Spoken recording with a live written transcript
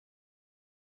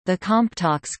The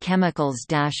CompTox Chemicals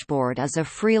Dashboard is a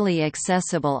freely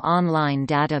accessible online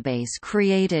database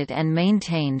created and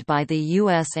maintained by the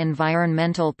U.S.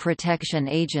 Environmental Protection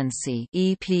Agency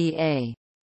 (EPA).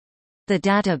 The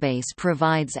database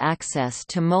provides access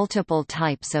to multiple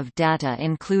types of data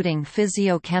including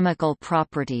physiochemical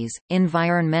properties,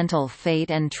 environmental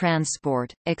fate and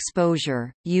transport,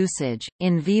 exposure, usage,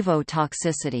 in vivo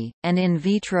toxicity, and in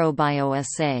vitro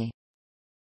bioassay.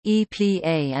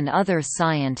 EPA and other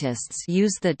scientists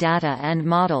use the data and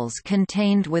models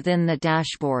contained within the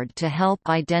dashboard to help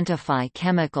identify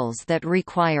chemicals that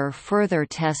require further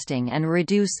testing and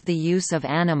reduce the use of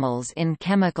animals in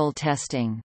chemical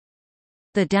testing.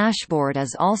 The dashboard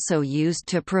is also used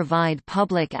to provide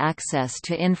public access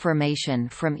to information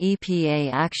from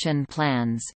EPA action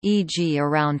plans, e.g.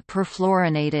 around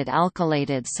perfluorinated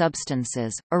alkylated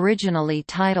substances. Originally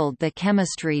titled the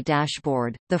Chemistry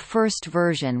Dashboard, the first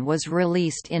version was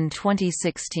released in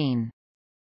 2016.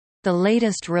 The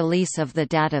latest release of the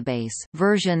database,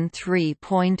 version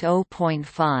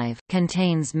 3.0.5,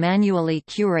 contains manually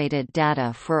curated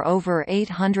data for over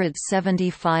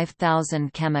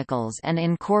 875,000 chemicals and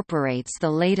incorporates the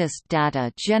latest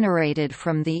data generated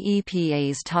from the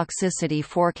EPA's Toxicity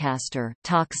Forecaster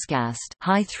 (ToxCast)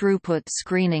 high-throughput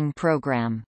screening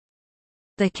program.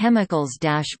 The Chemicals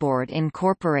Dashboard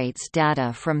incorporates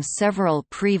data from several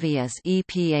previous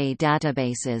EPA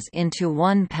databases into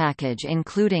one package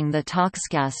including the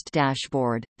ToxCast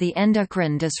Dashboard, the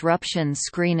Endocrine Disruption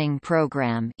Screening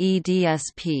Program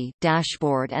 (EDSP)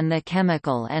 dashboard and the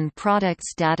Chemical and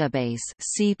Products Database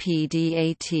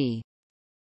 (CPDAT).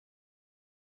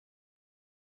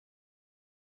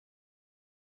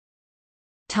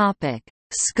 Topic: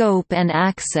 Scope and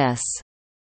access.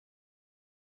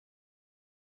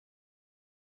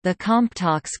 The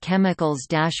CompTox Chemicals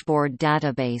Dashboard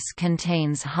database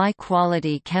contains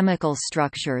high-quality chemical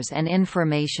structures and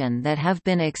information that have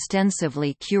been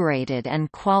extensively curated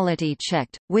and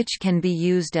quality-checked, which can be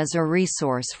used as a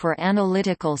resource for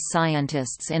analytical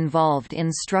scientists involved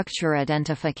in structure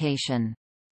identification.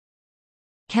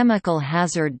 Chemical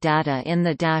hazard data in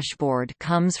the dashboard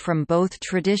comes from both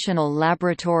traditional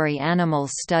laboratory animal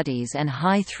studies and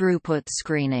high-throughput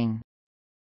screening.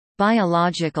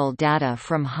 Biological data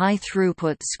from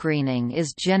high-throughput screening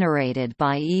is generated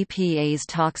by EPA's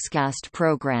ToxCast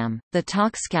program. The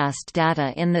ToxCast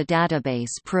data in the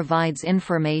database provides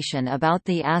information about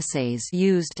the assays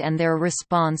used and their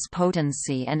response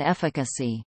potency and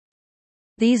efficacy.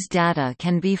 These data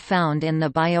can be found in the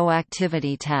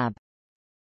Bioactivity tab.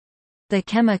 The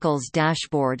Chemicals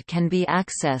Dashboard can be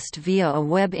accessed via a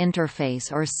web interface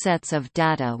or sets of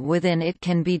data within it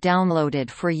can be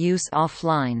downloaded for use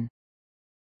offline.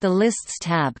 The Lists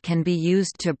tab can be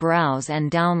used to browse and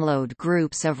download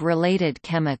groups of related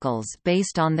chemicals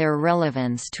based on their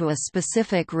relevance to a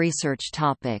specific research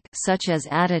topic, such as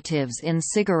additives in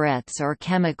cigarettes or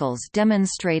chemicals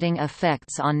demonstrating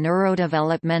effects on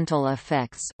neurodevelopmental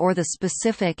effects, or the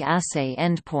specific assay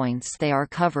endpoints they are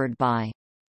covered by.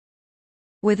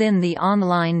 Within the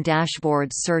online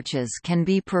dashboard, searches can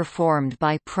be performed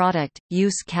by product,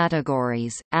 use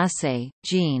categories, assay,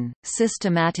 gene,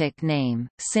 systematic name,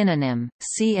 synonym,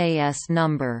 CAS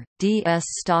number, DS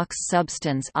stocks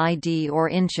substance ID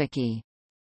or INCHIKI.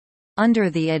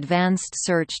 Under the Advanced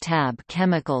Search tab,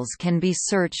 chemicals can be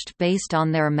searched based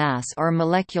on their mass or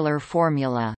molecular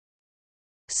formula.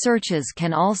 Searches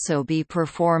can also be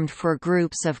performed for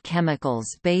groups of chemicals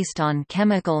based on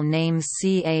chemical names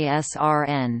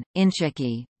CASRN,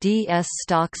 INCHIKI, DS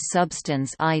stocks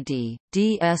substance ID,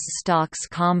 DS stocks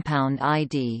compound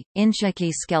ID,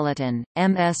 INCHIKI skeleton,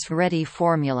 MS-ready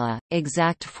formula,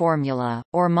 exact formula,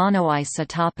 or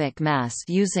monoisotopic mass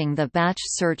using the batch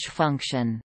search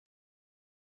function.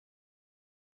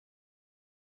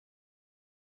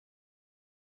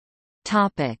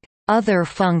 Other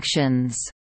functions.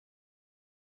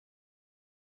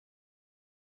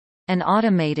 An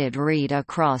automated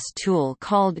read-across tool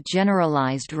called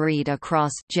Generalized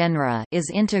Read-Across is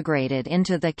integrated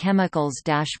into the Chemicals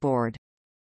Dashboard.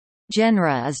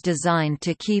 Genra is designed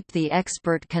to keep the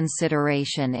expert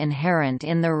consideration inherent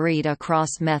in the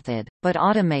read-across method, but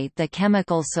automate the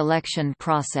chemical selection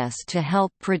process to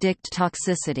help predict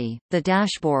toxicity. The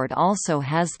dashboard also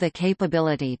has the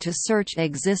capability to search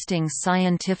existing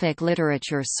scientific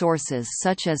literature sources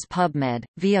such as PubMed,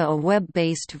 via a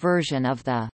web-based version of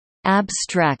the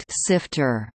Abstract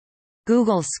Sifter,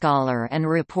 Google Scholar, and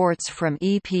reports from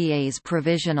EPA's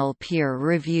Provisional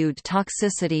Peer-Reviewed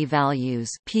Toxicity Values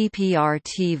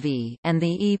 (PPRTV) and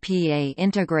the EPA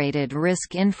Integrated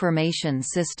Risk Information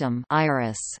System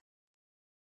 (IRIS).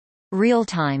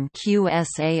 Real-time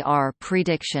QSAR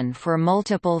prediction for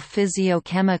multiple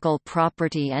physiochemical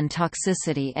property and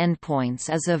toxicity endpoints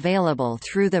is available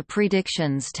through the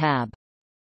Predictions tab.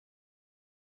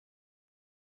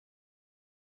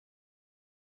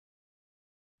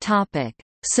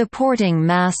 Supporting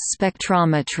mass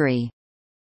spectrometry.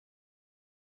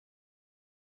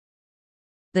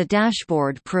 The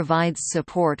dashboard provides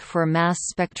support for mass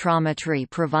spectrometry,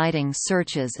 providing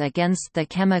searches against the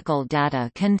chemical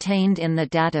data contained in the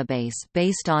database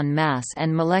based on mass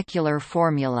and molecular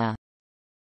formula.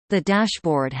 The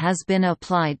dashboard has been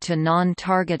applied to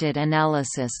non-targeted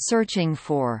analysis, searching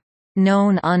for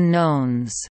known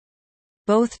unknowns.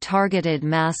 Both targeted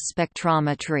mass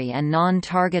spectrometry and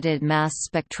non-targeted mass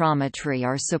spectrometry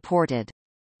are supported.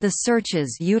 The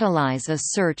searches utilize a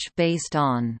search based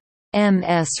on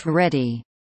MS-ready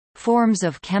forms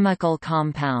of chemical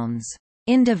compounds.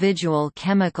 Individual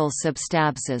chemical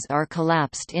substances are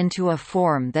collapsed into a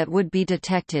form that would be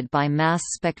detected by mass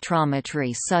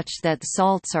spectrometry, such that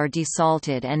salts are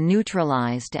desalted and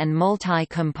neutralized and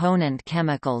multi-component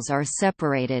chemicals are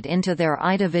separated into their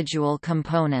individual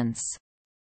components.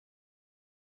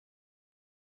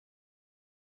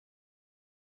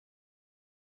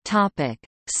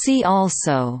 See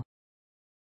also: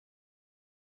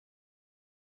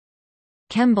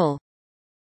 Chembl,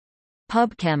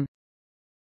 PubChem,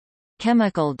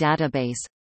 Chemical database,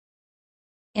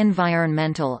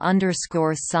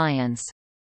 Environmental_science,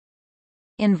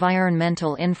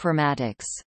 Environmental informatics.